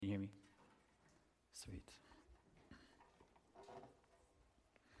Sweet.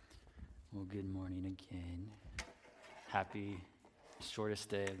 Well, good morning again. Happy shortest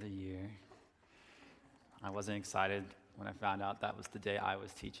day of the year. I wasn't excited when I found out that was the day I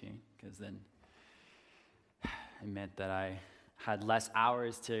was teaching, because then it meant that I had less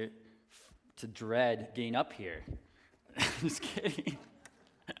hours to dread getting up here. Just kidding.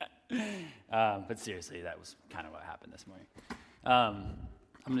 But seriously, that was kind of what happened this morning. I'm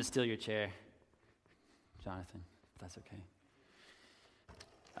going to steal your chair, Jonathan, if that's okay.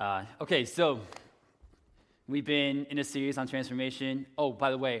 Okay, so we've been in a series on transformation. Oh, by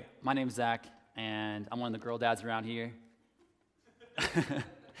the way, my name's Zach, and I'm one of the girl dads around here.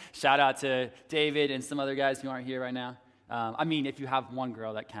 Shout out to David and some other guys who aren't here right now. I mean, if you have one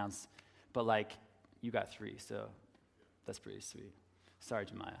girl, that counts. But, you got 3, so that's pretty sweet. Sorry,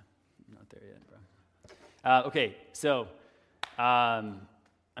 Jemiah. I'm not there yet, bro. Okay, so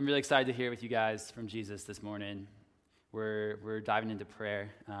I'm really excited to hear with you guys from Jesus this morning. We're diving into prayer,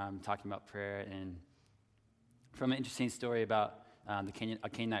 talking about prayer, and from an interesting story about a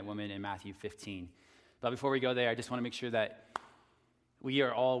Canaanite woman in Matthew 15. But before we go there, I just want to make sure that we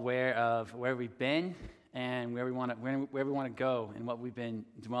are all aware of where we've been and where we want to go and what we've been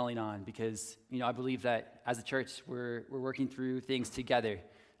dwelling on, because I believe that as a church we're working through things together,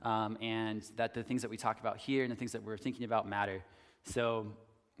 and that the things that we talk about here and the things that we're thinking about matter. So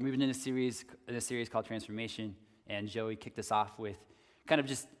we've been in a series called Transformation, and Joey kicked us off with kind of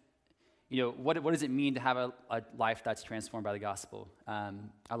just what does it mean to have a life that's transformed by the gospel?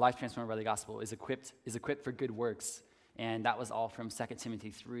 A life transformed by the gospel is equipped for good works, and that was all from 2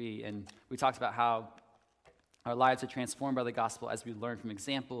 Timothy 3. And we talked about how our lives are transformed by the gospel as we learn from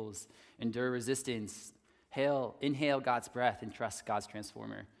examples, endure resistance, inhale God's breath, and trust God's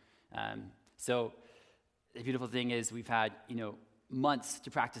transformer. So the beautiful thing is we've had months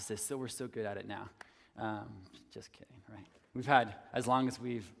to practice this, so we're so good at it now. Just kidding, right? We've had as long as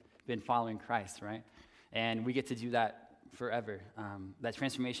we've been following Christ, right? And we get to do that forever. That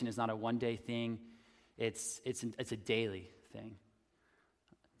transformation is not a one-day thing; it's a daily thing.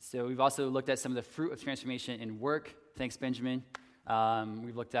 So we've also looked at some of the fruit of transformation in work. Thanks, Benjamin.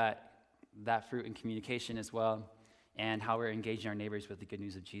 We've looked at that fruit in communication as well, and how we're engaging our neighbors with the good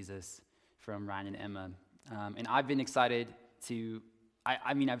news of Jesus from Ryan and Emma. And I've been excited to.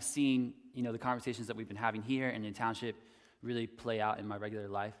 I've seen the conversations that we've been having here and in township really play out in my regular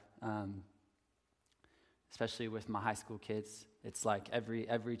life, especially with my high school kids. It's like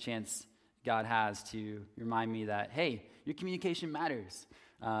every chance God has to remind me that, hey, your communication matters.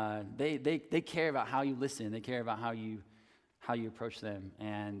 They care about how you listen. They care about how you approach them,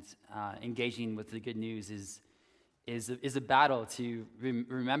 and engaging with the good news is a battle to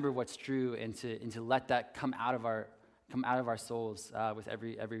remember what's true and to let that come out of our souls with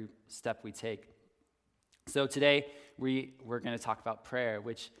every step we take. So today we're going to talk about prayer,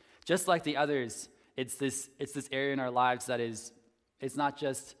 which, just like the others, it's this area in our lives that it's not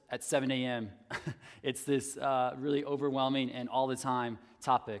just at 7 a.m. It's this really overwhelming and all the time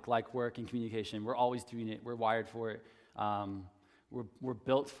topic, like work and communication. We're always doing it. We're wired for it. We're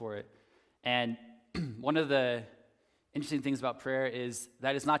built for it. And one of the interesting things about prayer is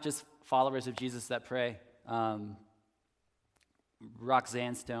that it's not just followers of Jesus that pray.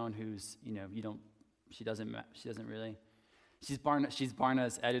 Roxanne Stone, who's she doesn't really. She's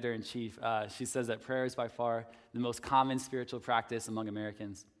Barna's editor-in-chief. She says that prayer is by far the most common spiritual practice among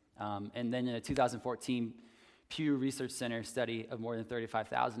Americans. And then in a 2014 Pew Research Center study of more than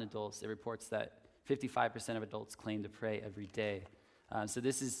 35,000 adults, it reports that 55% of adults claim to pray every day. So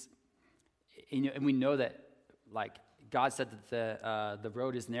this is, and we know that, God said that the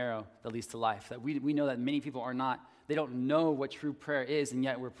road is narrow that leads to life. That we know that many people they don't know what true prayer is, and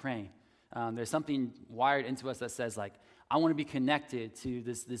yet we're praying. There's something wired into us that says, I want to be connected to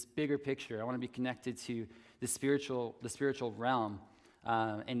this bigger picture. I want to be connected to the spiritual realm,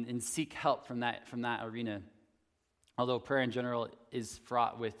 and seek help from that arena. Although prayer in general is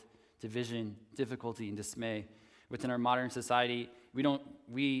fraught with division, difficulty, and dismay, within our modern society,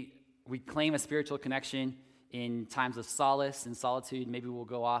 we claim a spiritual connection in times of solace and solitude. Maybe we'll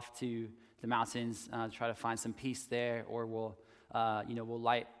go off to the mountains, try to find some peace there, or we'll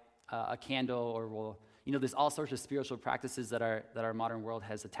light a candle, or there's all sorts of spiritual practices that our modern world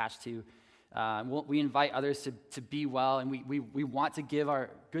has attached to. We invite others to be well, and we want to give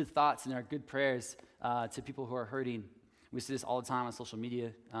our good thoughts and our good prayers to people who are hurting. We see this all the time on social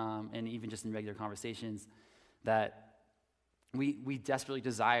media, and even just in regular conversations, that we desperately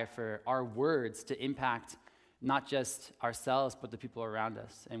desire for our words to impact not just ourselves, but the people around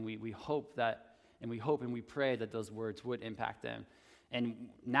us. And we hope and we pray that those words would impact them. And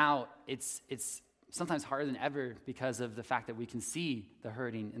now it's sometimes harder than ever because of the fact that we can see the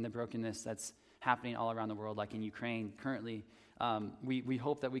hurting and the brokenness that's happening all around the world, like in Ukraine currently. We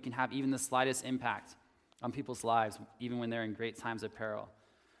hope that we can have even the slightest impact on people's lives, even when they're in great times of peril.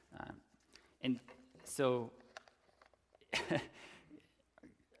 And so,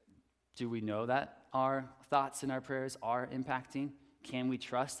 do we know that our thoughts and our prayers are impacting? Can we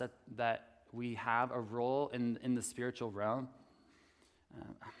trust that we have a role in the spiritual realm?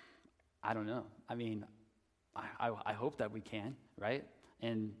 I don't know. I mean, I hope that we can, right?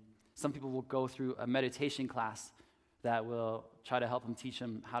 And some people will go through a meditation class that will try to help them, teach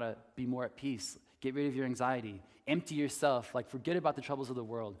them how to be more at peace, get rid of your anxiety, empty yourself, like forget about the troubles of the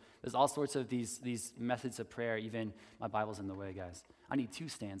world. There's all sorts of these methods of prayer. Even my Bible's in the way, guys. I need 2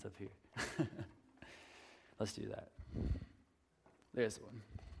 stands up here. Let's do that. There's one.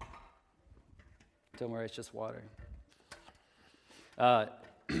 Don't worry, it's just water. Or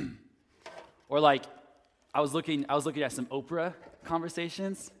like, I was looking at some Oprah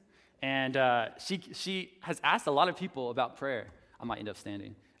conversations, and she has asked a lot of people about prayer. I might end up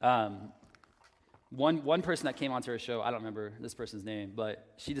standing. One person that came onto her show, I don't remember this person's name,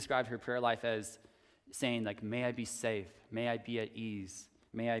 but she described her prayer life as saying, like, may I be safe, may I be at ease,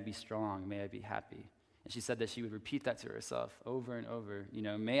 may I be strong, may I be happy. And she said that she would repeat that to herself over and over,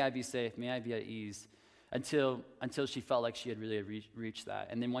 may I be safe, may I be at ease, until she felt like she had really reached that.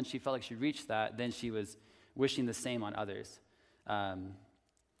 And then once she felt like she reached that, then she was wishing the same on others.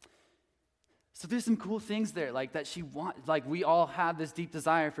 So there's some cool things there, like that she wants. Like we all have this deep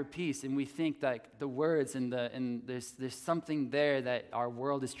desire for peace, and we think that the words and there's something there that our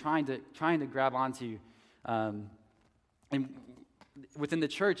world is trying to grab onto. And within the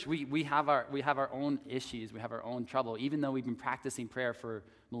church, we have our own issues, we have our own trouble, even though we've been practicing prayer for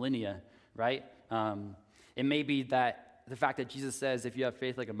millennia, right? It may be that the fact that Jesus says, if you have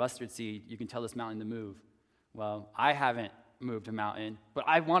faith like a mustard seed, you can tell this mountain to move. Well, I haven't moved a mountain, but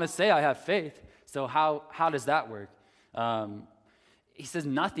I want to say I have faith. So how does that work? He says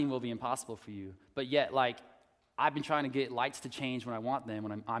nothing will be impossible for you, but yet, like, I've been trying to get lights to change when I want them,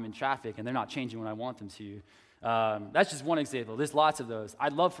 when I'm in traffic, and they're not changing when I want them to. That's just one example. There's lots of those.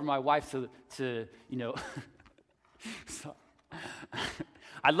 I'd love for my wife to so,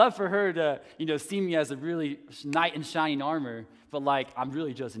 I'd love for her to, see me as a really knight in shining armor, but like I'm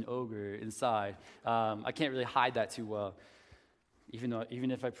really just an ogre inside. I can't really hide that too well,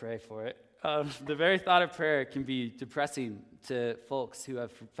 even if I pray for it. The very thought of prayer can be depressing to folks who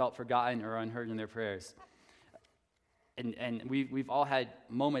have felt forgotten or unheard in their prayers. And we've all had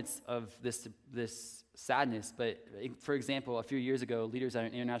moments of this sadness. But for example, a few years ago, leaders at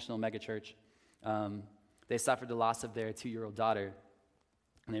an international megachurch, they suffered the loss of their 2-year-old daughter.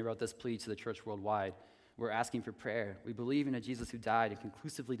 And they wrote this plea to the church worldwide. We're asking for prayer. We believe in a Jesus who died and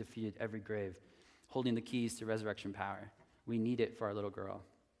conclusively defeated every grave, holding the keys to resurrection power. We need it for our little girl.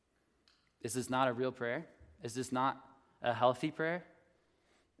 Is this not a real prayer? Is this not a healthy prayer?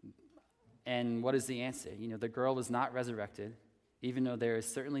 And what is the answer? The girl was not resurrected, even though there is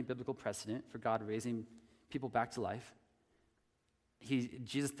certainly biblical precedent for God raising people back to life.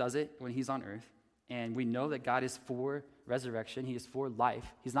 Jesus does it when he's on earth. And we know that God is for resurrection. He is for life.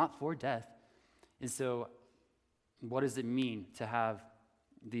 He's not for death. And so what does it mean to have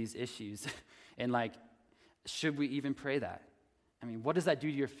these issues? And should we even pray that? I mean, what does that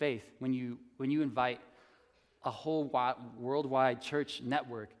do to your faith when you invite a whole worldwide church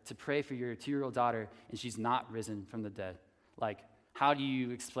network to pray for your 2-year-old daughter and she's not risen from the dead? How do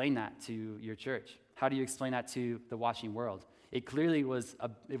you explain that to your church? How do you explain that to the watching world? It clearly was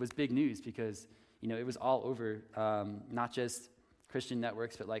big news because it was all over, not just Christian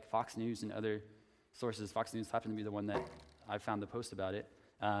networks, but like Fox News and other sources. Fox News happened to be the one that I found the post about it.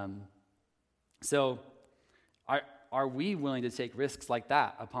 So are we willing to take risks like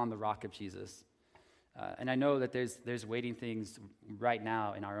that upon the rock of Jesus? And I know that there's waiting things right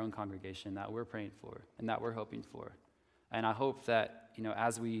now in our own congregation that we're praying for and that we're hoping for. And I hope that,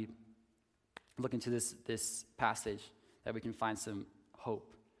 as we look into this passage, that we can find some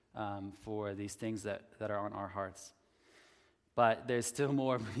hope for these things that are on our hearts. But there's still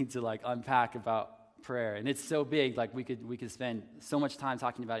more we need to unpack about prayer, and it's so big. We could spend so much time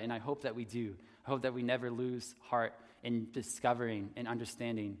talking about it, and I hope that we do. I hope that we never lose heart in discovering and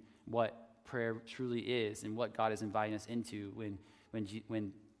understanding what prayer truly is and what God is inviting us into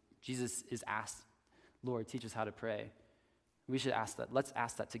when Jesus is asked, "Lord, teach us how to pray." We should ask that. Let's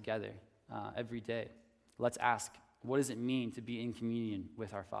ask that together every day. Let's ask, what does it mean to be in communion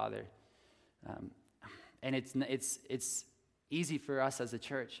with our Father? And it's easy for us as a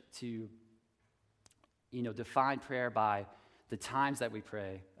church to, define prayer by the times that we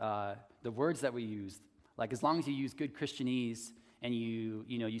pray, the words that we use. Like as long as you use good Christianese and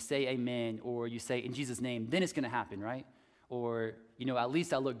you say amen or you say in Jesus' name, then it's going to happen, right? Or, at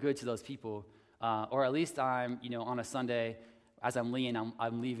least I look good to those people. Or at least I'm, on a Sunday, as I'm leaving,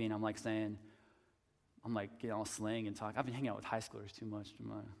 I'm like saying, I'm like getting all slang and talk. I've been hanging out with high schoolers too much.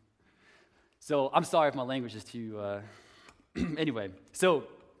 So I'm sorry if my language is too, anyway. So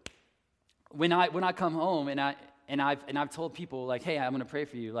when I come home and I've told people like, hey, I'm going to pray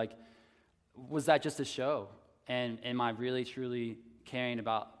for you, like, was that just a show? And am I really, truly caring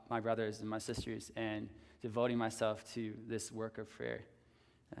about my brothers and my sisters and devoting myself to this work of prayer?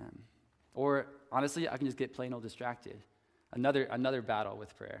 Or honestly, I can just get plain old distracted. Another battle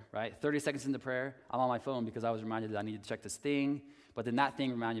with prayer, right? 30 seconds into prayer, I'm on my phone because I was reminded that I needed to check this thing, but then that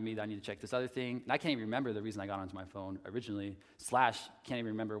thing reminded me that I need to check this other thing, and I can't even remember the reason I got onto my phone originally, / can't even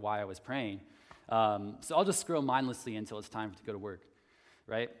remember why I was praying. So I'll just scroll mindlessly until it's time to go to work,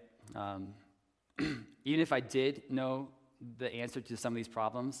 right? Even if I did know the answer to some of these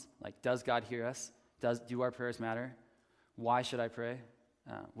problems, like does God hear us? Do our prayers matter? Why should I pray?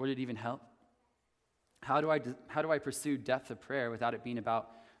 Would it even help? How do I pursue depth of prayer without it being about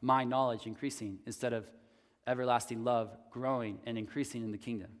my knowledge increasing instead of everlasting love growing and increasing in the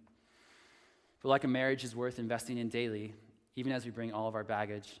kingdom? But like a marriage is worth investing in daily, even as we bring all of our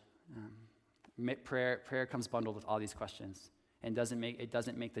baggage, prayer comes bundled with all these questions and it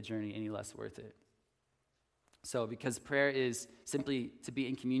doesn't make the journey any less worth it. So because prayer is simply to be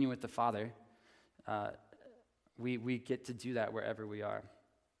in communion with the Father, we get to do that wherever we are.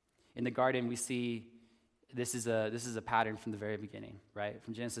 In the garden, we see this is a pattern from the very beginning, right?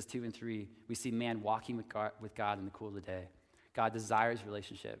 From Genesis 2 and 3, we see man walking with God in the cool of the day. God desires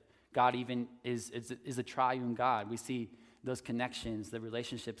relationship. God even is a triune God. We see those connections, the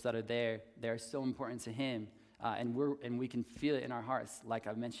relationships that are there. They are so important to him, and we can feel it in our hearts, like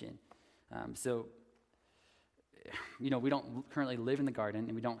I mentioned. So, we don't currently live in the garden,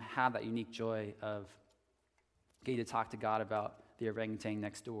 and we don't have that unique joy of getting to talk to God about the orangutan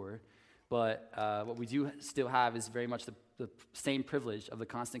next door. But what we do still have is very much the same privilege of the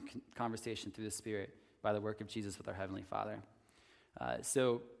constant conversation through the Spirit by the work of Jesus with our Heavenly Father.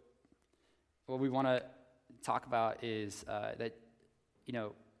 So what we want to talk about is that,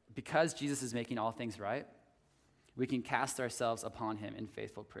 because Jesus is making all things right, we can cast ourselves upon him in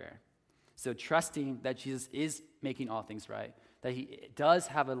faithful prayer. So trusting that Jesus is making all things right, that he does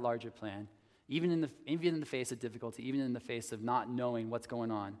have a larger plan, even in the face of difficulty, even in the face of not knowing what's going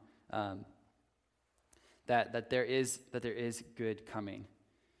on, that there is good coming.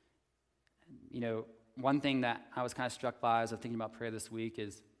 One thing that I was kind of struck by as I was thinking about prayer this week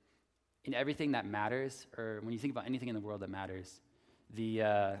is in everything that matters, or when you think about anything in the world that matters, the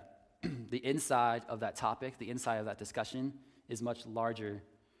inside of that topic, the inside of that discussion is much larger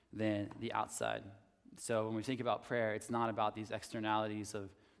than the outside. So when we think about prayer, it's not about these externalities of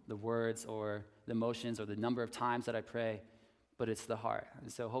the words or the emotions or the number of times that I pray, but it's the heart.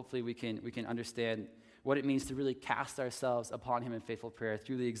 And so hopefully we can understand what it means to really cast ourselves upon him in faithful prayer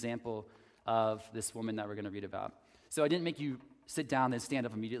through the example of this woman that we're going to read about. So I didn't make you sit down and stand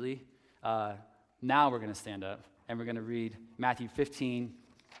up immediately. Now we're going to stand up, and we're going to read Matthew 15,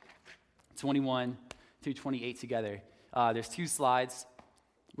 21 through 28 together. There's 2 slides.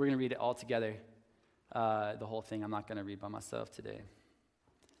 We're going to read it all together, the whole thing. I'm not going to read by myself today.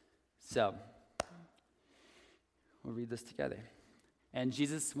 So we'll read this together. And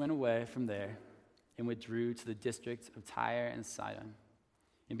Jesus went away from there and withdrew to the district of Tyre and Sidon.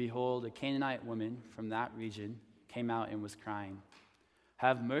 And behold, a Canaanite woman from that region came out and was crying,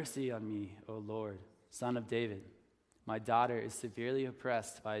 "Have mercy on me, O Lord, Son of David. My daughter is severely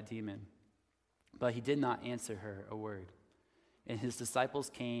oppressed by a demon." But he did not answer her a word. And his disciples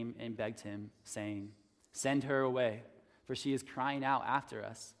came and begged him, saying, "Send her away, for she is crying out after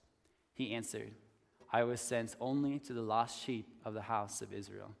us." He answered, "I was sent only to the lost sheep of the house of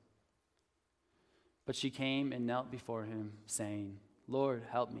Israel." But she came and knelt before him, saying, "Lord,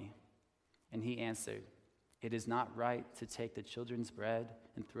 help me." And he answered, "It is not right to take the children's bread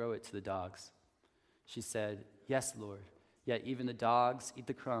and throw it to the dogs." She said, "Yes, Lord, yet even the dogs eat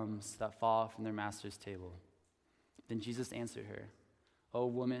the crumbs that fall from their master's table." Then Jesus answered her, "O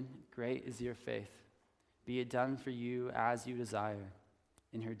woman, great is your faith. Be it done for you as you desire."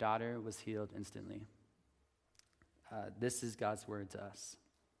 And her daughter was healed instantly. This is God's word to us.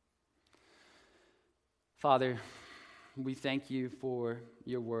 Father, we thank you for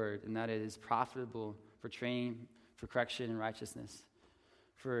your word, and that it is profitable for training, for correction, and righteousness,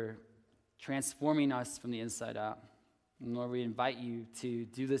 for transforming us from the inside out. And Lord, we invite you to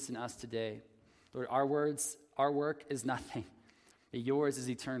do this in us today. Lord, our work is nothing. Yours is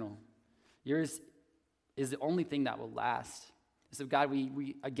eternal. Yours is the only thing that will last. So God,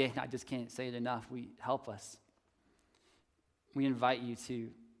 we again, I just can't say it enough. Help us. We invite you to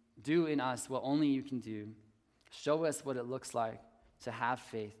do in us what only you can do. Show us what it looks like to have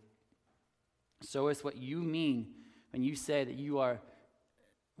faith. Show us what you mean when you say that you are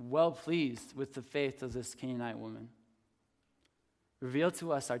well pleased with the faith of this Canaanite woman. Reveal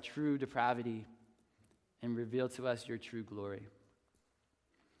to us our true depravity and reveal to us your true glory.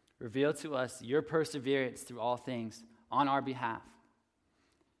 Reveal to us your perseverance through all things on our behalf.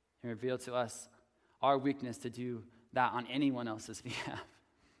 And reveal to us our weakness to do that on anyone else's behalf.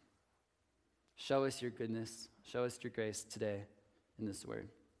 Show us your goodness. Show us your grace today in this word.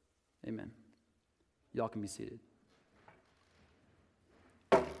 Amen. Y'all can be seated.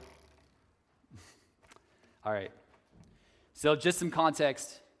 All right. So just some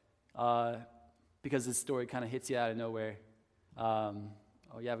context, because this story kind of hits you out of nowhere.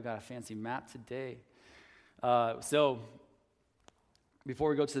 Oh yeah, we got a fancy map today. So before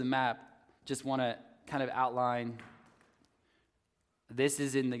we go to the map, just want to kind of outline. This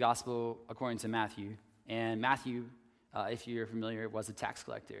is in the gospel according to Matthew. And Matthew, if you're familiar, was a tax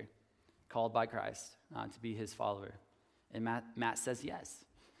collector called by Christ to be his follower. And Matt says yes.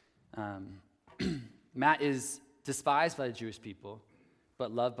 Matt is despised by the Jewish people,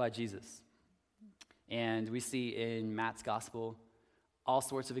 but loved by Jesus. And we see in Matt's gospel all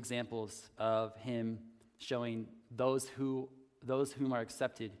sorts of examples of him showing those whom are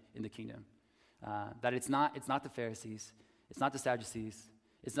accepted in the kingdom. That it's not the Pharisees, it's not the Sadducees,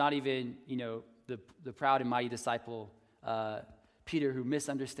 it's not even the proud and mighty disciple Peter, who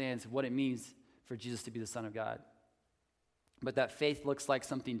misunderstands what it means for Jesus to be the Son of God. But that faith looks like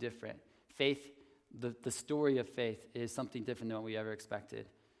something different. Faith, the story of faith, is something different than what we ever expected.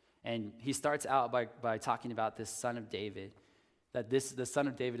 And he starts out by talking about this Son of David, that the Son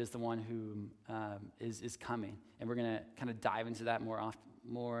of David is the one who is coming. And we're going to kind of dive into that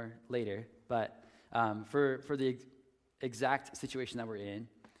more later. But for the exact situation that we're in,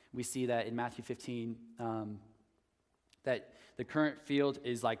 we see that in Matthew 15, that the current field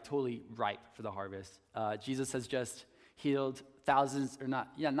is like totally ripe for the harvest. Jesus has just healed thousands, or not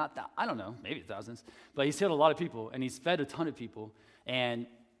I don't know, maybe thousands, but he's healed a lot of people, and he's fed a ton of people, and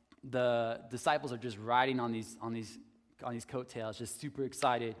the disciples are just riding on these coattails, just super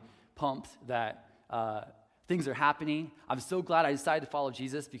excited, pumped that things are happening. I'm so glad I decided to follow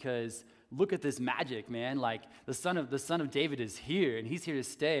Jesus, because look at this magic, man! Like the son of David is here, and he's here to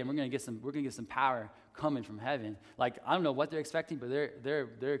stay, and we're gonna get some power coming from heaven. Like, I don't know what they're expecting, but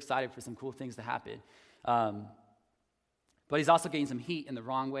they're excited for some cool things to happen. But he's also getting some heat in the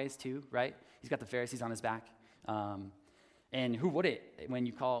wrong ways too, right? He's got the Pharisees on his back, and who would it when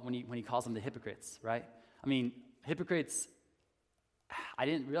he calls them the hypocrites, right? I mean, hypocrites. I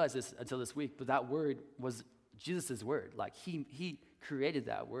didn't realize this until this week, but that word was Jesus' word. Like he created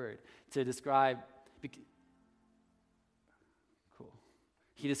that word to describe. Cool.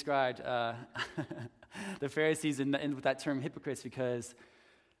 He described the Pharisees with that term hypocrites, because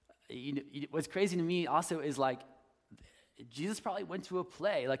what's crazy to me also is like Jesus probably went to a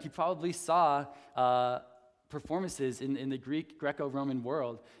play. Like he probably saw performances in the Greco-Roman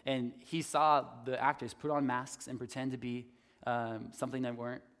world, and he saw the actors put on masks and pretend to be something they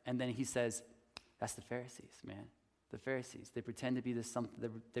weren't, and then he says, "That's the Pharisees, man. The Pharisees. They pretend to be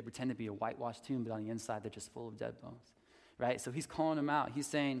they pretend to be a whitewashed tomb, but on the inside they're just full of dead bones." Right? So he's calling them out. He's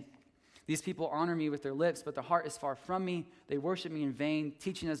saying, "These people honor me with their lips, but their heart is far from me. They worship me in vain,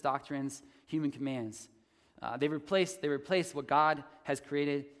 teaching as doctrines human commands." They replace what God has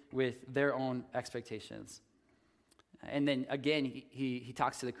created with their own expectations. And then again, he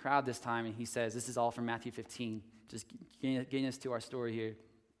talks to the crowd this time, and he says, this is all from Matthew 15, just getting us to our story here.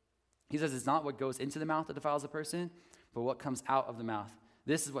 He says, it's not what goes into the mouth that defiles a person, but what comes out of the mouth.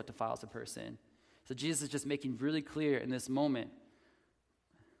 This is what defiles a person. So Jesus is just making really clear in this moment,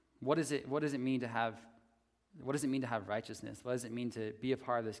 what does it mean to have righteousness? What does it mean to be a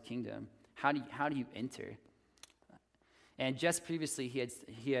part of this kingdom? How do you enter? And just previously,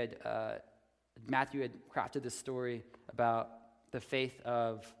 Matthew had crafted this story about the faith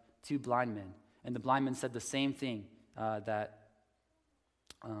of two blind men, and the blind men said the same thing that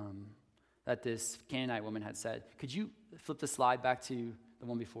this Canaanite woman had said. Could you flip the slide back to the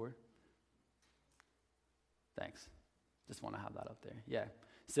one before? Thanks. Just want to have that up there. Yeah.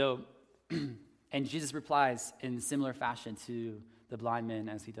 So, and Jesus replies in similar fashion to the blind men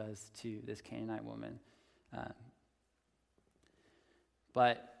as he does to this Canaanite woman.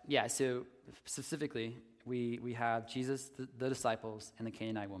 But yeah, so specifically, we have Jesus, the disciples, and the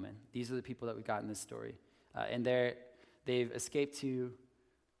Canaanite woman. These are the people that we got in this story. And they've escaped to,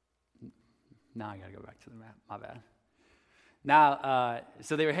 now I gotta go back to the map, my bad. Now,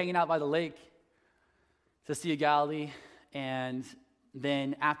 so they were hanging out by the lake, the Sea of Galilee, and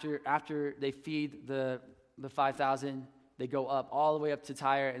then after they feed the 5,000, they go up all the way up to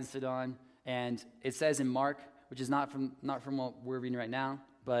Tyre and Sidon, and it says in Mark, which is not from what we're reading right now,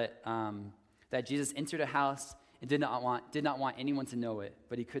 but that Jesus entered a house and did not want anyone to know it,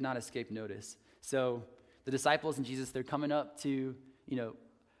 but he could not escape notice. So the disciples and Jesus, they're coming up to,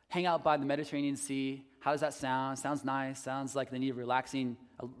 hang out by the Mediterranean Sea. How does that sound? Sounds nice. Sounds like they need a relaxing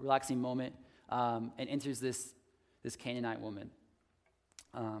moment. And enters this Canaanite woman.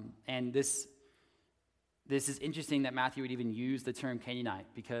 And this is interesting that Matthew would even use the term Canaanite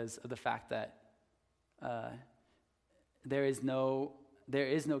because of the fact that there is no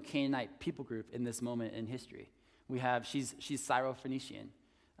Canaanite people group in this moment in history. She's Syrophoenician,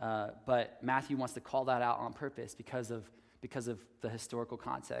 but Matthew wants to call that out on purpose because of the historical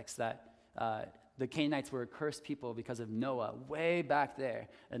context that the Canaanites were a cursed people because of Noah way back there,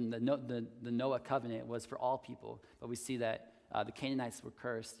 and the Noah covenant was for all people. But we see that the Canaanites were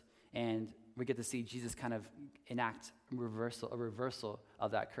cursed, and we get to see Jesus kind of enact a reversal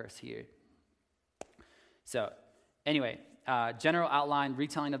of that curse here. So, anyway, general outline,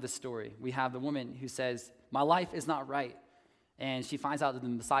 retelling of the story. We have the woman who says, "My life is not right," and she finds out that the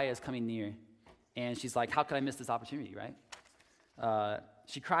Messiah is coming near, and she's like, "How could I miss this opportunity?" Right?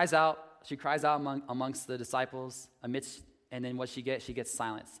 She cries out amongst the disciples, and then what she gets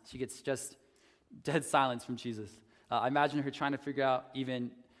silence. She gets just dead silence from Jesus. I imagine her trying to figure out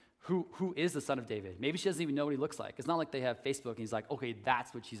even who is the Son of David. Maybe she doesn't even know what he looks like. It's not like they have Facebook and he's like, okay,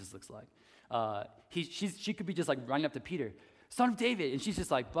 that's what Jesus looks like. She could be just like running up to Peter, Son of David, and she's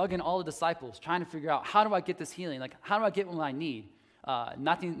just like bugging all the disciples, trying to figure out, how do I get this healing? Like, how do I get what I need?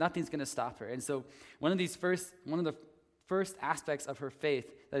 Nothing's going to stop her. And so one of the first aspects of her faith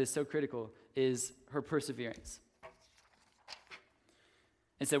that is so critical is her perseverance.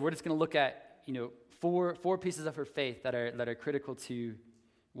 And so we're just going to look at, four pieces of her faith that are critical to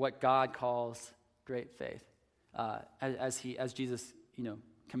what God calls great faith, as Jesus,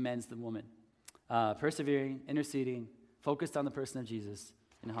 commends the woman. Persevering, interceding, focused on the person of Jesus,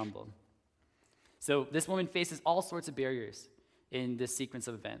 and humbled. So this woman faces all sorts of barriers in this sequence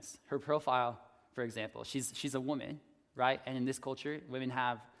of events. Her profile, for example, she's a woman, right? And in this culture, women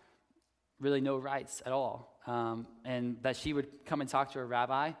have really no rights at all. And that she would come and talk to a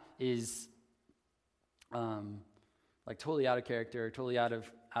rabbi is like totally out of character, totally out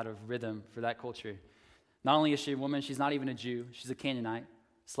of rhythm for that culture. Not only is she a woman, she's not even a Jew. She's a Canaanite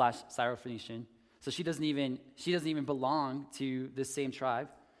 / Syrophoenician. So she doesn't even belong to this same tribe.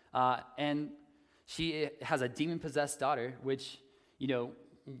 And she has a demon-possessed daughter, which,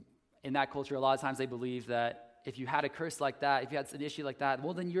 in that culture, a lot of times they believe that if you had a curse like that, if you had an issue like that,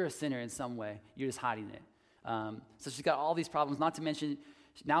 well, then you're a sinner in some way. You're just hiding it. So she's got all these problems, not to mention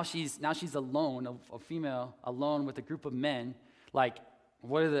now she's alone, a female alone with a group of men. Like,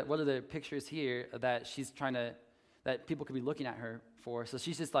 what are the pictures here that that people could be looking at her for? So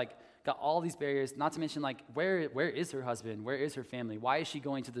she's just like got all these barriers, not to mention like where is her husband? Where is her family? Why is she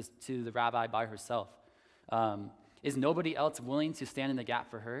going to the rabbi by herself? Is nobody else willing to stand in the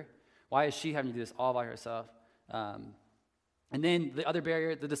gap for her? Why is she having to do this all by herself? And then the other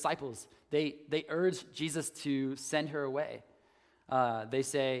barrier, the disciples, they urge Jesus to send her away. They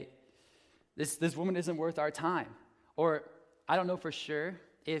say, this woman isn't worth our time. Or I don't know for sure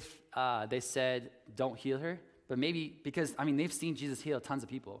if they said, don't heal her, but maybe because, they've seen Jesus heal tons of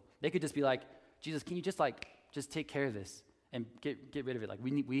people. They could just be like, Jesus, can you just take care of this and get rid of it? Like,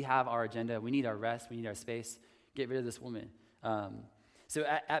 we have our agenda. We need our rest. We need our space. Get rid of this woman. So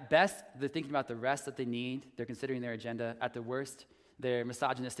at best, they're thinking about the rest that they need. They're considering their agenda. At the worst, they're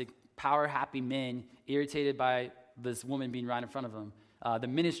misogynistic, power-happy men irritated by this woman being right in front of them. The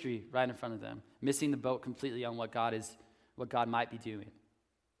ministry right in front of them, missing the boat completely on what God might be doing.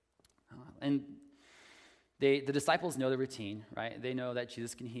 And the disciples know the routine, right? They know that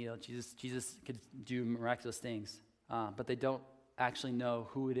Jesus can heal. Jesus could do miraculous things, but they don't actually know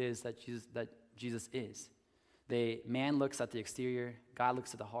who it is that Jesus is. Man looks at the exterior, God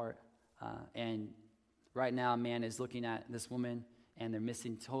looks at the heart, and right now man is looking at this woman, and they're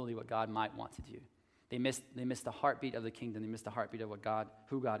missing totally what God might want to do. They miss the heartbeat of the kingdom. They miss the heartbeat of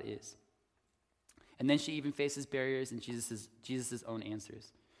who God is. And then she even faces barriers in Jesus' own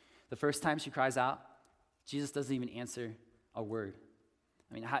answers. The first time she cries out, Jesus doesn't even answer a word.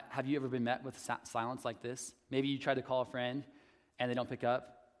 Have you ever been met with silence like this? Maybe you try to call a friend, and they don't pick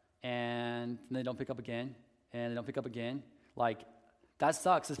up, and they don't pick up again, and they don't pick up again. Like, that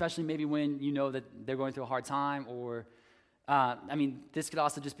sucks, especially maybe when you know that they're going through a hard time, or This could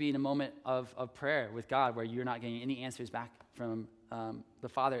also just be in a moment of prayer with God where you're not getting any answers back from the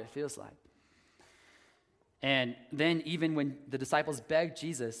Father, it feels like. And then even when the disciples begged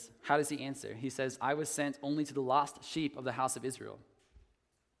Jesus, how does he answer? He says, I was sent only to the lost sheep of the house of Israel.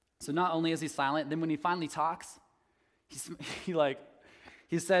 So not only is he silent, then when he finally talks, he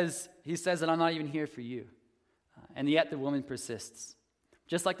says that I'm not even here for you. And yet the woman persists.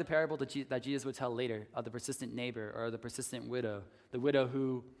 Just like the parable that Jesus would tell later of the persistent neighbor or the persistent widow, the widow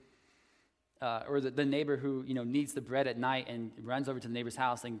who, or the neighbor who needs the bread at night and runs over to the neighbor's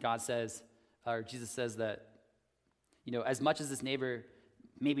house, and God says, or Jesus says that, as much as this neighbor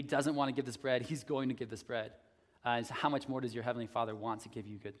maybe doesn't want to give this bread, he's going to give this bread. And so how much more does your Heavenly Father want to give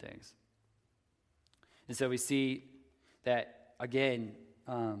you good things? And so we see that, again,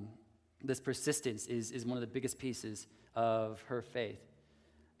 this persistence is one of the biggest pieces of her faith.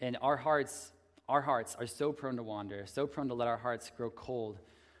 And our hearts are so prone to wander, so prone to let our hearts grow cold.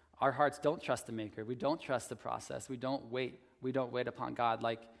 Our hearts don't trust the Maker. We don't trust the process. We don't wait upon God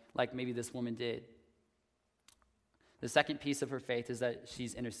like maybe this woman did. The second piece of her faith is that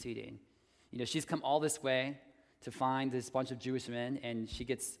she's interceding. She's come all this way to find this bunch of Jewish men, and she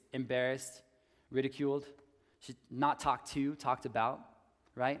gets embarrassed, ridiculed. She's not talked about,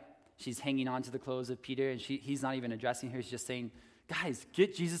 right? She's hanging on to the clothes of Peter, and he's not even addressing her. She's just saying, guys,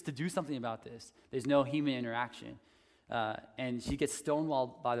 get Jesus to do something about this. There's no human interaction. And she gets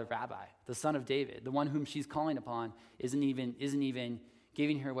stonewalled by the rabbi, the son of David, the one whom she's calling upon isn't even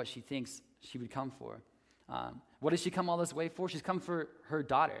giving her what she thinks she would come for. What does she come all this way for? She's come for her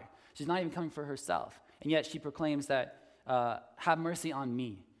daughter. She's not even coming for herself. And yet she proclaims that, have mercy on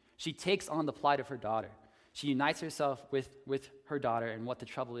me. She takes on the plight of her daughter. She unites herself with her daughter and what the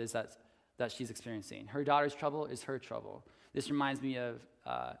trouble is that she's experiencing. Her daughter's trouble is her trouble. This reminds me of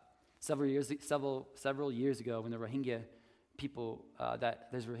several years ago when the Rohingya people,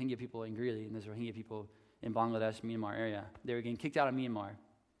 there's Rohingya people in Greeley and there's Rohingya people in Bangladesh, Myanmar area. They were getting kicked out of Myanmar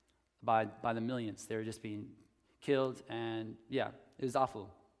by the millions. They were just being killed, and it was awful.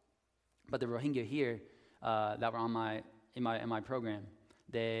 But the Rohingya here that were in my program,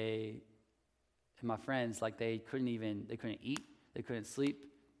 my friends, they couldn't eat, they couldn't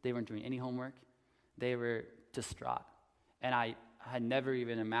sleep, they weren't doing any homework, they were distraught. And I had never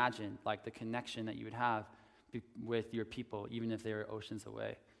even imagined the connection that you would have with your people, even if they were oceans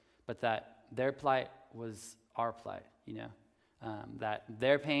away. But that their plight was our plight, that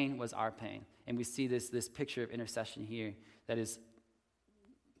their pain was our pain. And we see this picture of intercession here that is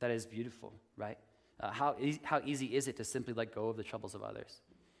beautiful, right? How easy is it to simply let go of the troubles of others?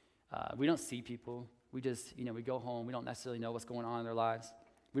 We don't see people. We just, we go home. We don't necessarily know what's going on in their lives.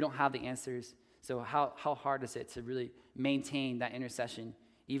 We don't have the answers. So how hard is it to really maintain that intercession,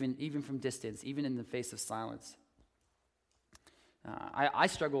 even from distance, even in the face of silence? I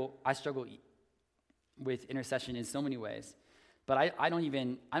struggle with intercession in so many ways, but I don't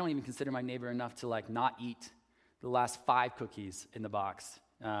even consider my neighbor enough to not eat the last 5 cookies in the box.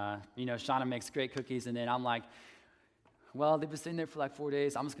 Shauna makes great cookies, and then I'm like, well, they've been sitting there for 4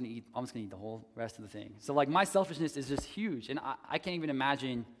 days. I'm just gonna eat the whole rest of the thing. So my selfishness is just huge, and I can't even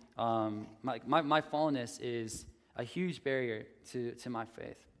imagine. My fallenness is a huge barrier to my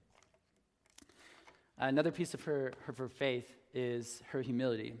faith. Another piece of her faith is her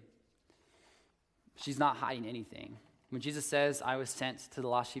humility. She's not hiding anything. When Jesus says, I was sent to the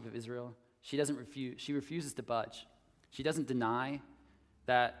lost sheep of Israel, she refuses to budge. She doesn't deny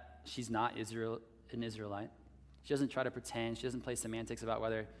that she's not an Israelite. She doesn't try to pretend. She doesn't play semantics about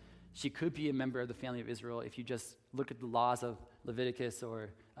whether she could be a member of the family of Israel. If you just look at the laws of Leviticus,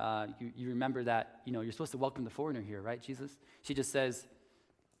 or you remember that, you're supposed to welcome the foreigner here, right, Jesus? She just says,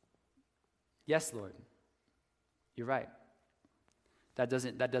 yes, Lord, you're right. That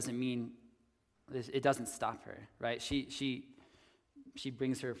doesn't mean, it doesn't stop her, right? She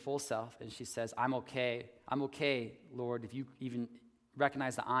brings her full self, and she says, I'm okay, Lord, if you even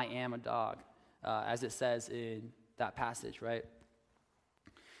recognize that I am a dog, as it says in that passage, right?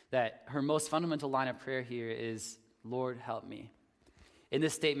 That her most fundamental line of prayer here is, Lord, help me. In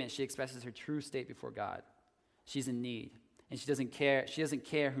this statement, she expresses her true state before God. She's in need, and she doesn't care. She doesn't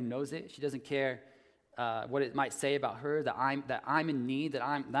care who knows it. She doesn't care what it might say about her. That I'm in need. That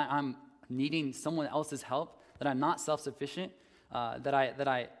I'm needing someone else's help. That I'm not self-sufficient. That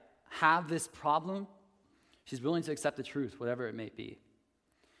I have this problem. She's willing to accept the truth, whatever it may be.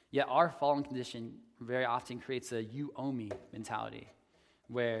 Yet our fallen condition very often creates a "you owe me" mentality,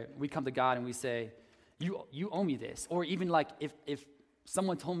 where we come to God and we say, you owe me this. Or even if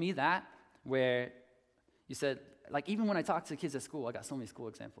someone told me that, where you said, even when I talk to kids at school, I got so many school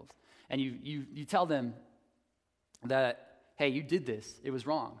examples, and you tell them that hey, you did this. It was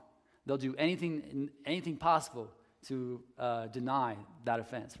wrong. They'll do anything possible to deny that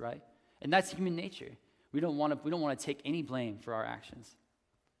offense, right? And that's human nature. We don't want to take any blame for our actions.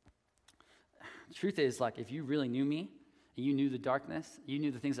 The truth is, like, if you really knew me, and you knew the darkness, you knew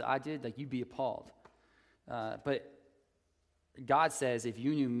the things that I did, like, you'd be appalled. But God says, if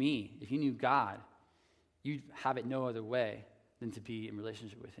you knew me, if you knew God, you'd have it no other way than to be in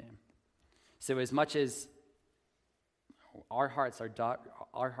relationship with him. So as much as our hearts are dark,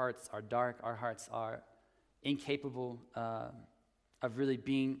 our hearts are incapable of really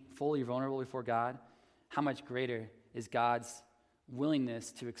being fully vulnerable before God, how much greater is God's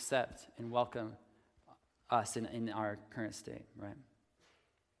willingness to accept and welcome us in our current state, right?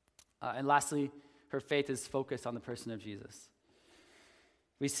 And lastly, her faith is focused on the person of Jesus.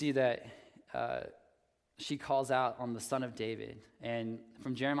 We see that she calls out on the Son of David. And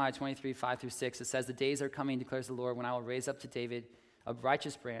from Jeremiah 23, 5-6, it says, "The days are coming, declares the Lord, when I will raise up to David a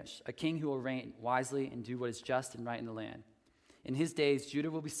righteous branch, a king who will reign wisely and do what is just and right in the land. In his days,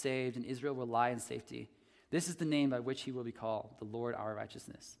 Judah will be saved and Israel will lie in safety. This is the name by which he will be called, the Lord our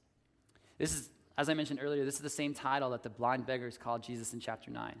righteousness." This is, as I mentioned earlier, this is the same title that the blind beggars called Jesus in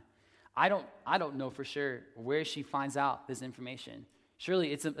chapter 9. I don't know for sure where she finds out this information.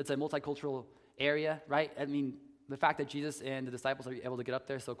 Surely it's a multicultural area, right? I mean, the fact that Jesus and the disciples are able to get up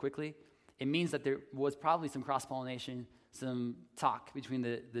there so quickly, it means that there was probably some cross-pollination, some talk between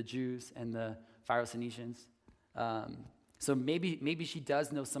the Jews and the Pharisee. So maybe she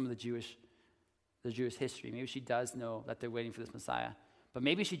does know some of the Jewish history. Maybe she does know that they're waiting for this Messiah. But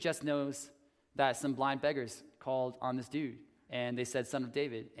maybe she just knows that some blind beggars called on this dude, and they said, "Son of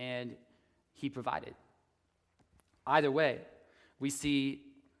David," and he provided. Either way, we see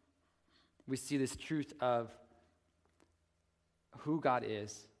this truth of who God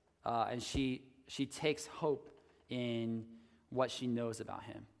is, and she takes hope in what she knows about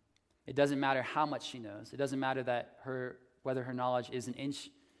him. It doesn't matter how much she knows. It doesn't matter whether her knowledge is an inch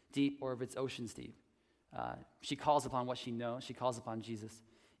deep or if it's oceans deep. She calls upon what she knows. She calls upon Jesus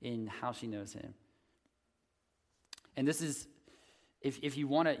in how she knows him. And this is, if you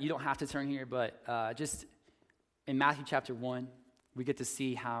want to, you don't have to turn here, but just in Matthew chapter 1, we get to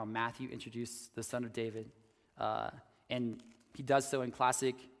see how Matthew introduced the Son of David. And he does so in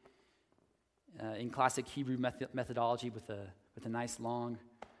classic Hebrew methodology with a nice long,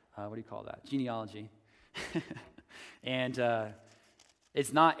 what do you call that? Genealogy. And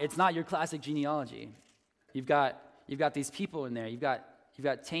it's not your classic genealogy. You've got these people in there. You've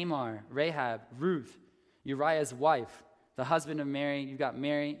got Tamar, Rahab, Ruth, Uriah's wife, the husband of Mary. You've got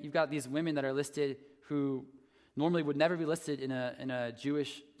Mary. You've got these women that are listed who normally would never be listed in a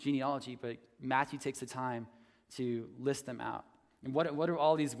Jewish genealogy, but Matthew takes the time to list them out. And what do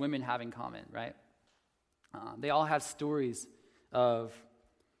all these women have in common, right? They all have stories of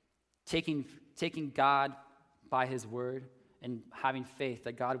taking God by his word and having faith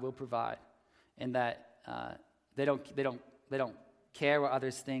that God will provide, and that they don't care what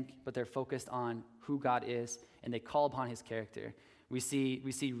others think, but they're focused on who God is, and they call upon his character. We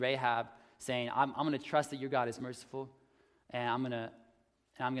see Rahab saying, I'm going to trust that your God is merciful, and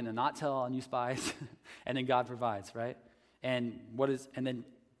I'm going to not tell on you spies, and then God provides, right? And then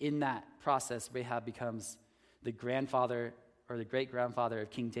in that process, Rahab becomes the grandfather or the great-grandfather of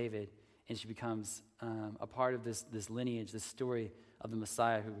King David, and she becomes a part of this lineage, this story of the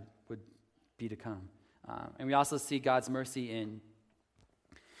Messiah who would be to come. And we also see God's mercy in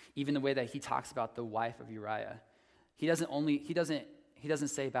even the way that he talks about the wife of Uriah. He doesn't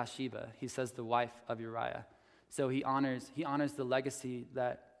say Bathsheba. He says the wife of Uriah. So he honors the legacy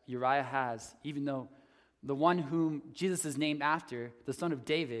that Uriah has, even though the one whom Jesus is named after, the son of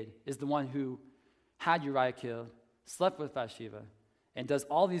David, is the one who had Uriah killed, slept with Bathsheba, and does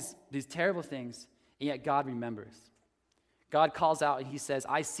all these terrible things, and yet God remembers. God calls out and he says,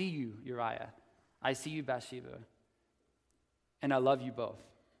 "I see you, Uriah. I see you, Bathsheba, and I love you both."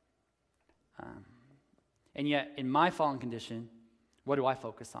 And yet, in my fallen condition, what do I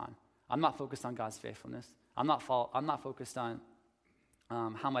focus on? I'm not focused on God's faithfulness. I'm not focused on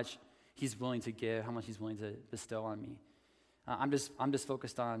how much he's willing to give, how much he's willing to bestow on me. I'm just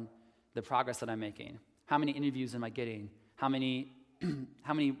focused on the progress that I'm making. How many interviews am I getting? How many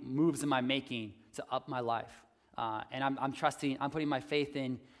moves am I making to up my life? And I'm putting my faith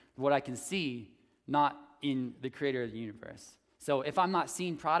in what I can see, not in the creator of the universe. So if I'm not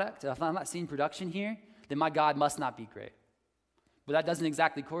seeing production here, then my God must not be great. But that doesn't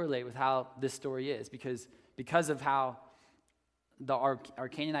exactly correlate with how this story is, because of how our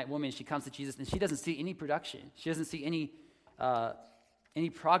Canaanite woman, she comes to Jesus and she doesn't see any production. She doesn't see any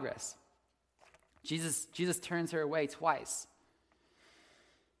progress. Jesus turns her away twice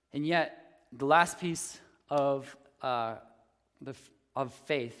And yet, the last piece of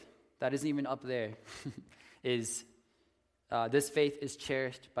faith that isn't even up there is this faith is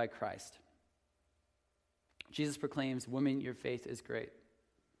cherished by Christ. Jesus proclaims, "Woman, your faith is great."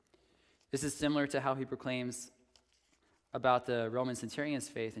 This is similar to how he proclaims about the Roman centurion's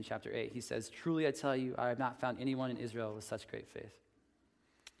faith in chapter 8. He says, "Truly I tell you, I have not found anyone in Israel with such great faith."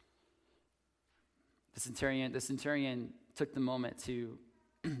 The centurion took the moment to,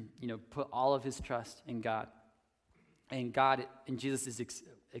 put all of his trust in God. And Jesus is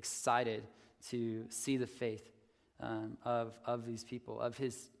excited to see the faith of these people, of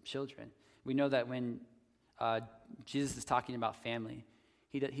his children. We know that when Jesus is talking about family,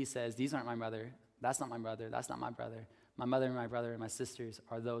 he says, "These aren't my brother, that's not my brother, that's not my brother. My mother and my brother and my sisters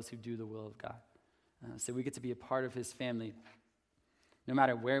are those who do the will of God." So we get to be a part of his family, no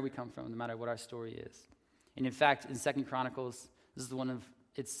matter where we come from, no matter what our story is. And in fact, in 2 Chronicles, this is one of,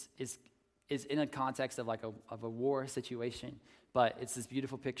 it's in a context of like a war situation, but it's this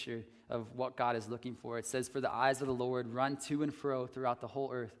beautiful picture of what God is looking for. It says, "For the eyes of the Lord run to and fro throughout the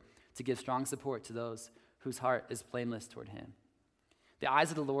whole earth to give strong support to those whose heart is blameless toward him." The eyes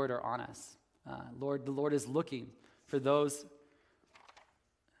of the Lord are on us. The Lord is looking for those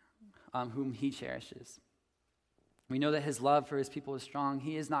whom he cherishes. We know that his love for his people is strong.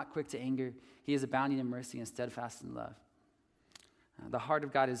 He is not quick to anger. He is abounding in mercy and steadfast in love. The heart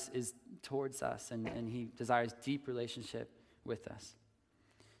of God is towards us, and he desires deep relationship with us.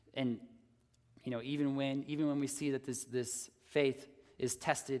 And even when we see that this faith is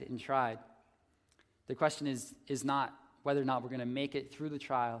tested and tried, the question is not whether or not we're going to make it through the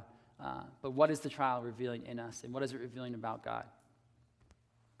trial, but what is the trial revealing in us, and what is it revealing about God?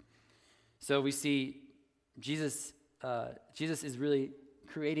 So we see Jesus is really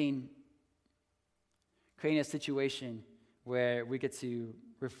creating a situation where we get to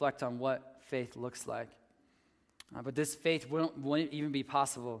reflect on what faith looks like. But this faith wouldn't even be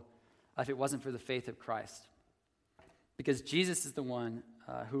possible if it wasn't for the faith of Christ. Because Jesus is the one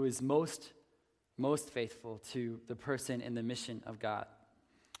who is most faithful to the person and the mission of God.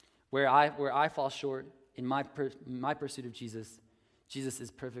 Where I fall short in my pursuit of Jesus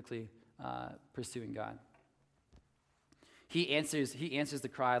is perfectly pursuing God. He answers the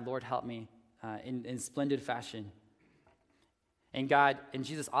cry, "Lord, help me," in splendid fashion. And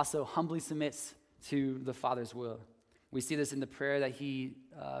Jesus also humbly submits to the Father's will. We see this in the prayer that he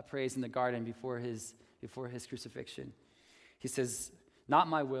prays in the garden before his crucifixion. He says, "Not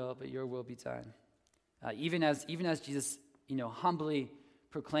my will, but your will be done." Even as Jesus, humbly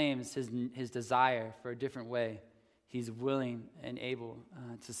proclaims his desire for a different way, he's willing and able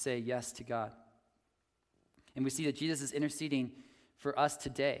to say yes to God. And we see that Jesus is interceding for us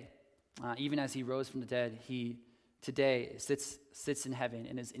today. Even as he rose from the dead, he today sits in heaven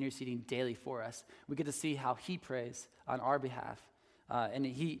and is interceding daily for us. We get to see how he prays on our behalf. And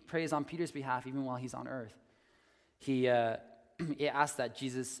he prays on Peter's behalf even while he's on earth. He asked that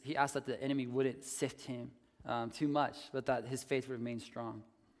the enemy wouldn't sift him too much, but that his faith would remain strong.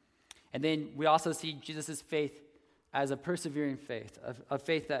 And then we also see Jesus' faith as a persevering faith, a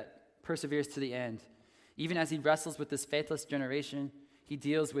faith that perseveres to the end. Even as he wrestles with this faithless generation, he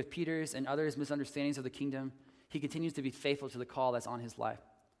deals with Peter's and others' misunderstandings of the kingdom. He continues to be faithful to the call that's on his life.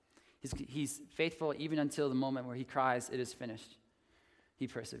 He's faithful even until the moment where he cries, "It is finished." He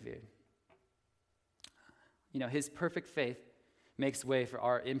persevered. His perfect faith makes way for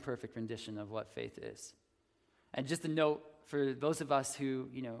our imperfect rendition of what faith is. And just a note for those of us who,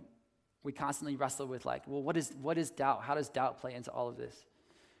 we constantly wrestle with what is doubt? How does doubt play into all of this?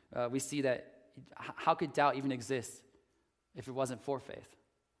 We see that how could doubt even exist if it wasn't for faith?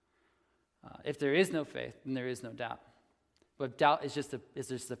 If there is no faith, then there is no doubt. But doubt is just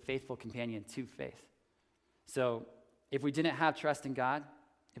a faithful companion to faith. So if we didn't have trust in God,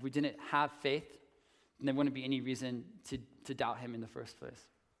 if we didn't have faith, then there wouldn't be any reason to doubt him in the first place.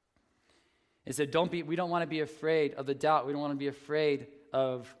 And so we don't want to be afraid of the doubt. We don't want to be afraid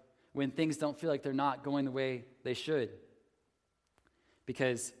of when things don't feel like they're not going the way they should.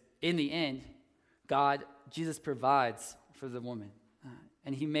 Because in the end, Jesus provides for the woman.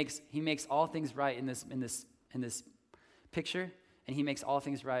 And he makes all things right in this picture, and he makes all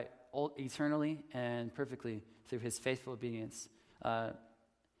things right eternally and perfectly through his faithful obedience,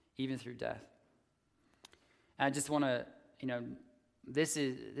 even through death. And I just want to, this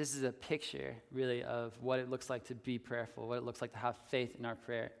is a picture really of what it looks like to be prayerful, what it looks like to have faith in our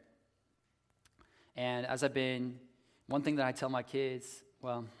prayer. And one thing that I tell my kids,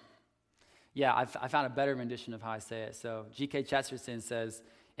 I found a better rendition of how I say it. So G.K. Chesterton says,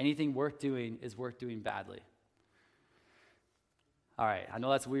 "Anything worth doing is worth doing badly." All right, I know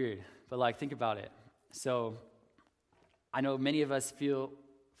that's weird, but like think about it. So I know many of us feel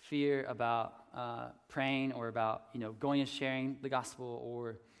fear about praying or about going and sharing the gospel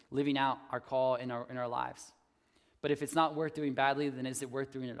or living out our call in our lives. But if it's not worth doing badly, then is it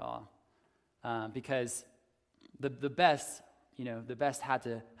worth doing it all? Because the best, the best had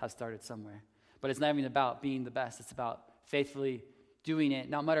to have started somewhere. But it's not even about being the best. It's about faithfully doing it,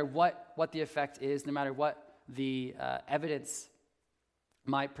 no matter what the effect is, no matter what the evidence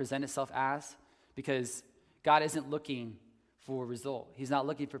might present itself as, because God isn't looking for a result. He's not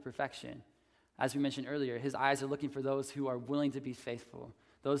looking for perfection. As we mentioned earlier, his eyes are looking for those who are willing to be faithful,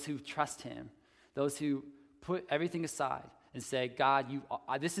 those who trust him, those who put everything aside and say, God,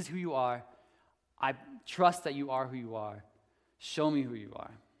 this is who you are. I trust that you are who you are. Show me who you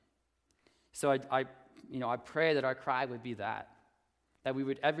are. So I pray that our cry would be that we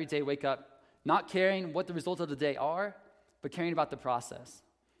would every day wake up not caring what the results of the day are, but caring about the process,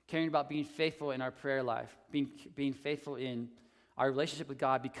 caring about being faithful in our prayer life, being faithful in our relationship with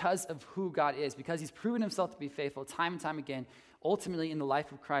God because of who God is, because he's proven himself to be faithful time and time again, ultimately in the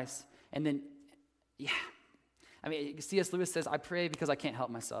life of Christ. And then, C.S. Lewis says, I pray because I can't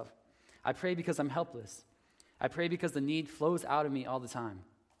help myself. I pray because I'm helpless. I pray because the need flows out of me all the time,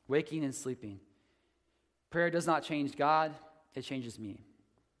 waking and sleeping. Prayer does not change God, it changes me.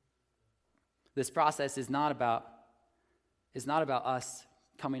 This process is not about us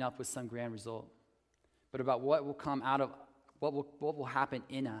coming up with some grand result, but about what will come out of, what will happen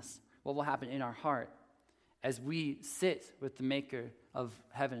in us, what will happen in our heart as we sit with the maker of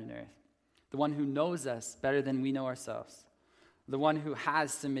heaven and earth, the one who knows us better than we know ourselves, the one who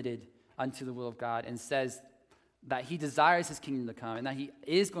has submitted unto the will of God and says that he desires his kingdom to come and that he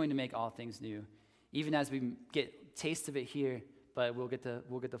is going to make all things new, even as we get taste of it here, but we'll get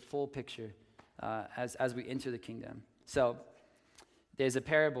the full picture as we enter the kingdom. So there's a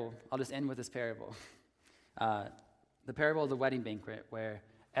parable. I'll just end with this parable. The parable of the wedding banquet, where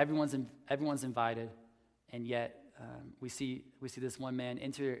everyone's invited, and yet we see this one man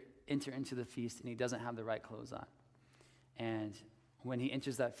enter into the feast, and he doesn't have the right clothes on. And when he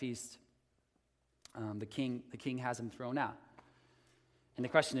enters that feast, the king has him thrown out. And the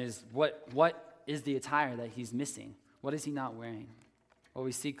question is, what is the attire that he's missing? What is he not wearing? Well,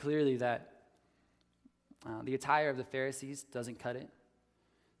 we see clearly that the attire of the Pharisees doesn't cut it.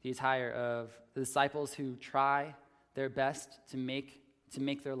 The attire of the disciples who try their best to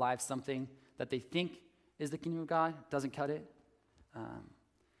make their lives something that they think is the kingdom of God doesn't cut it.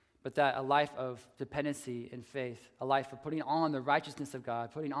 But that a life of dependency and faith, a life of putting on the righteousness of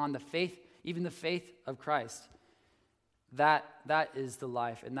God, putting on the faith, even the faith of Christ, that is the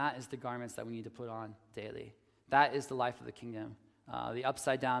life, and that is the garments that we need to put on daily. That is the life of the kingdom. The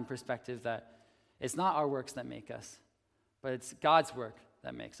upside-down perspective that it's not our works that make us, but it's God's work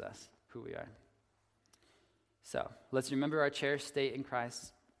that makes us who we are. So let's remember our cherished state in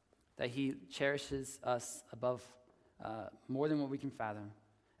Christ, that he cherishes us above more than what we can fathom,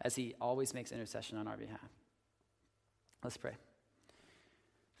 as he always makes intercession on our behalf. Let's pray.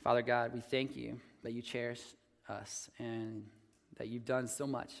 Father God, we thank you that you cherish us and that you've done so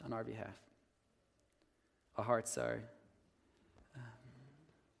much on our behalf. Our hearts are,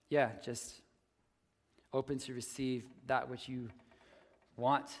 just open to receive that which you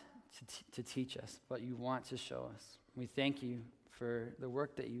want to teach us, what you want to show us. We thank you for the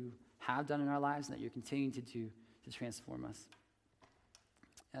work that you have done in our lives and that you're continuing to do to transform us.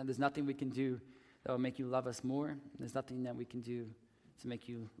 And there's nothing we can do that will make you love us more. There's nothing that we can do to make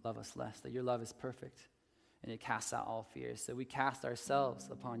you love us less, that your love is perfect and it casts out all fears. So we cast ourselves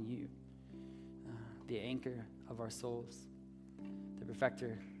upon you, the anchor of our souls, the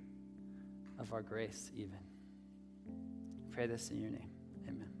perfecter of our grace even. Pray this in your name.